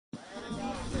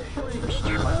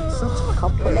Some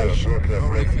compilation.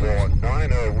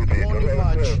 Only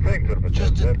much.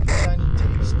 Just a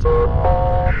scientist.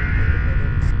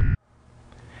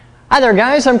 Hi there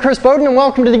guys, I'm Chris Bowden and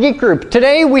welcome to the Geek Group.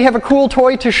 Today we have a cool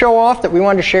toy to show off that we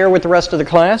wanted to share with the rest of the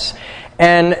class.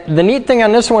 And the neat thing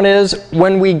on this one is,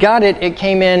 when we got it, it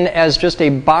came in as just a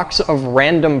box of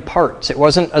random parts. It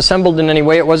wasn't assembled in any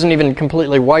way, it wasn't even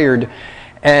completely wired.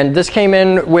 And this came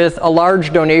in with a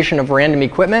large donation of random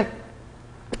equipment,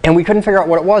 and we couldn't figure out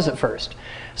what it was at first.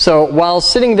 So while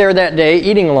sitting there that day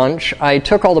eating lunch, I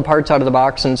took all the parts out of the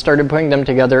box and started putting them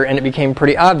together, and it became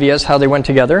pretty obvious how they went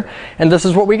together. And this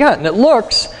is what we got. And it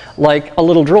looks like a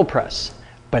little drill press,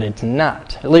 but it's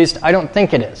not. At least I don't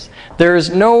think it is. There's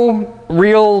no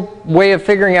real way of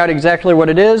figuring out exactly what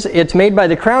it is. It's made by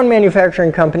the Crown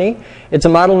Manufacturing Company. It's a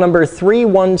model number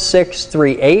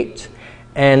 31638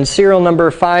 and serial number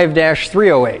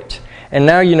 5-308. And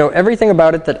now you know everything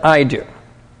about it that I do.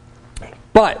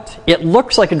 But it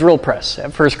looks like a drill press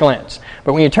at first glance.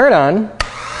 But when you turn it on,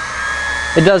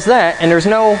 it does that, and there's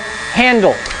no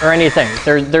handle or anything.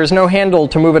 There's no handle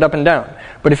to move it up and down.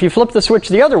 But if you flip the switch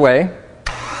the other way,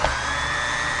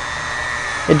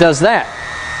 it does that,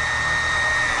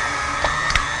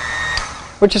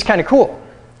 which is kind of cool.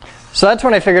 So that's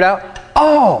when I figured out,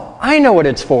 oh, I know what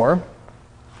it's for.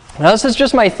 Now this is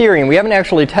just my theory, and we haven't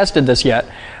actually tested this yet,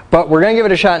 but we're going to give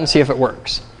it a shot and see if it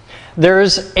works.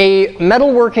 There's a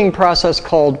metalworking process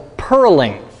called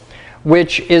purling,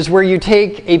 which is where you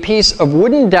take a piece of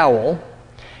wooden dowel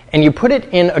and you put it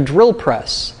in a drill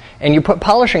press, and you put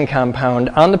polishing compound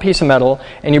on the piece of metal,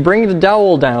 and you bring the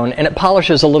dowel down and it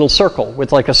polishes a little circle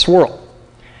with like a swirl.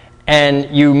 And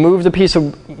you move the piece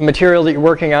of material that you're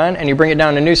working on and you bring it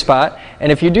down to a new spot.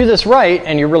 And if you do this right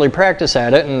and you really practice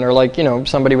at it, and they're like, you know,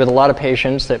 somebody with a lot of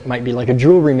patience that might be like a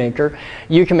jewelry maker,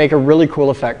 you can make a really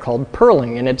cool effect called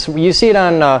purling. And you see it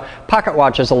on pocket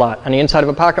watches a lot, on the inside of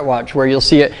a pocket watch, where you'll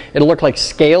see it, it'll look like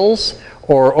scales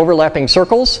or overlapping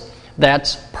circles.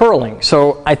 That's purling.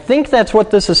 So I think that's what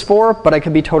this is for, but I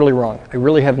could be totally wrong. I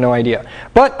really have no idea.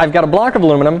 But I've got a block of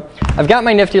aluminum, I've got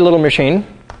my nifty little machine,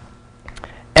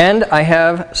 and I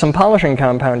have some polishing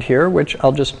compound here, which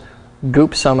I'll just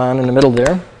goop some on in the middle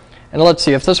there. And let's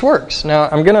see if this works. Now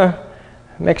I'm going to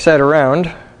mix that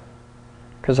around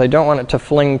because I don't want it to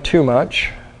fling too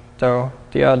much, though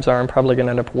the odds are I'm probably going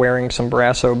to end up wearing some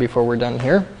Brasso before we're done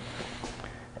here.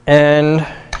 And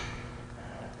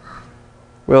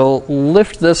we'll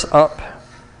lift this up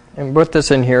and put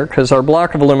this in here because our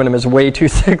block of aluminum is way too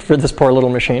thick for this poor little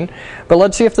machine. But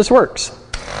let's see if this works.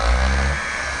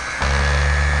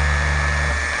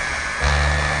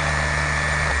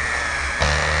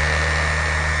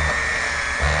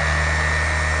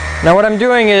 Now what I'm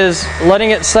doing is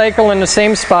letting it cycle in the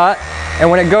same spot,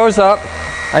 and when it goes up,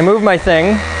 I move my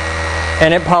thing,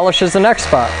 and it polishes the next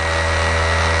spot.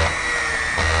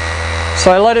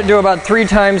 So I let it do about 3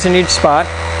 times in each spot.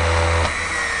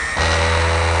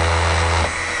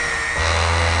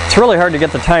 It's really hard to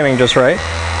get the timing just right.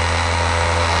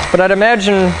 But I'd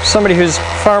imagine somebody who's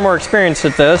far more experienced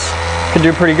at this could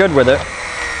do pretty good with it.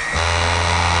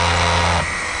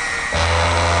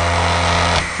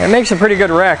 It makes a pretty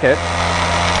good racket.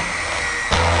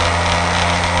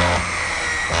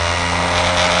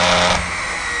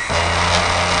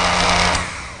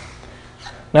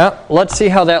 Now, let's see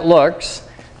how that looks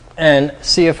and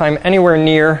see if I'm anywhere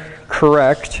near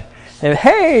correct. And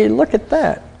hey, look at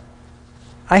that.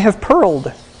 I have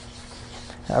purled.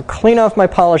 I'll clean off my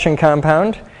polishing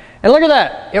compound. And look at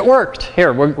that. It worked.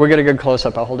 Here, we'll get a good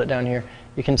close-up. I'll hold it down here.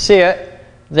 You can see it.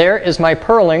 There is my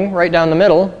purling right down the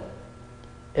middle.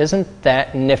 Isn't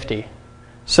that nifty?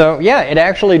 So yeah, it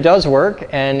actually does work,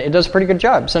 and it does a pretty good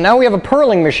job. So now we have a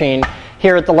purling machine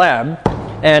here at the lab,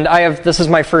 and this is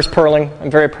my first purling. I'm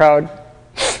very proud. I'm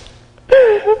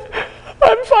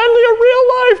finally a real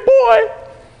life boy.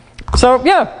 So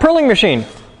yeah, purling machine.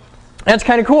 That's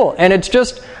kind of cool, and it's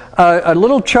just a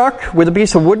little chuck with a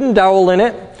piece of wooden dowel in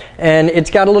it, and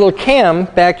it's got a little cam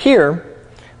back here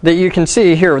that you can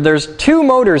see here. There's 2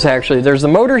 motors actually. There's the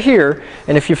motor here,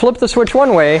 and if you flip the switch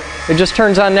one way, it just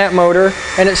turns on that motor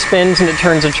and it spins and it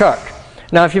turns a chuck.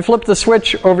 Now if you flip the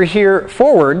switch over here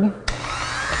forward,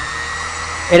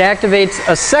 it activates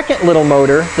a second little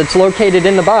motor that's located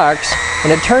in the box,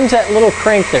 and it turns that little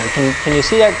crank there. Can you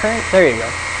see that crank? There you go.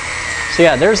 So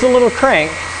yeah, there's the little crank,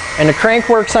 and the crank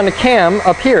works on the cam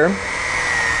up here,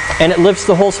 and it lifts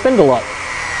the whole spindle up.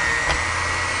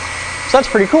 So that's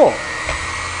pretty cool.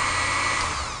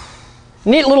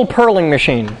 Neat little purling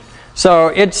machine. So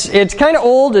it's kind of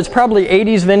old. It's probably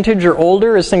 80s vintage or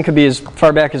older. This thing could be as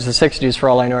far back as the 60s for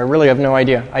all I know. I really have no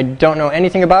idea. I don't know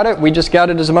anything about it. We just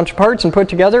got it as a bunch of parts and put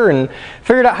together and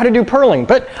figured out how to do purling.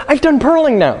 But I've done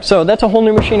purling now, so that's a whole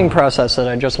new machining process that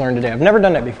I just learned today. I've never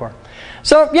done that before.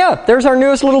 So yeah, there's our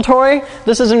newest little toy.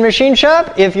 This is in Machine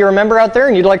Shop. If you're a member out there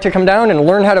and you'd like to come down and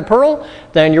learn how to purl,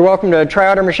 then you're welcome to try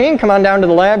out our machine. Come on down to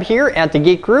the lab here at the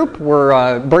Geek Group.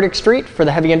 We're Burdick Street for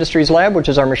the Heavy Industries Lab, which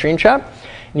is our machine shop.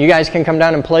 And you guys can come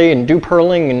down and play and do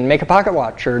purling and make a pocket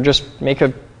watch or just make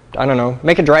a, I don't know,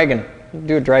 make a dragon.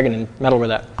 Do a dragon and metal with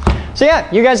that. So yeah,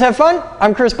 you guys have fun.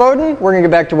 I'm Chris Bowden. We're going to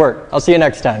get back to work. I'll see you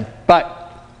next time. Bye.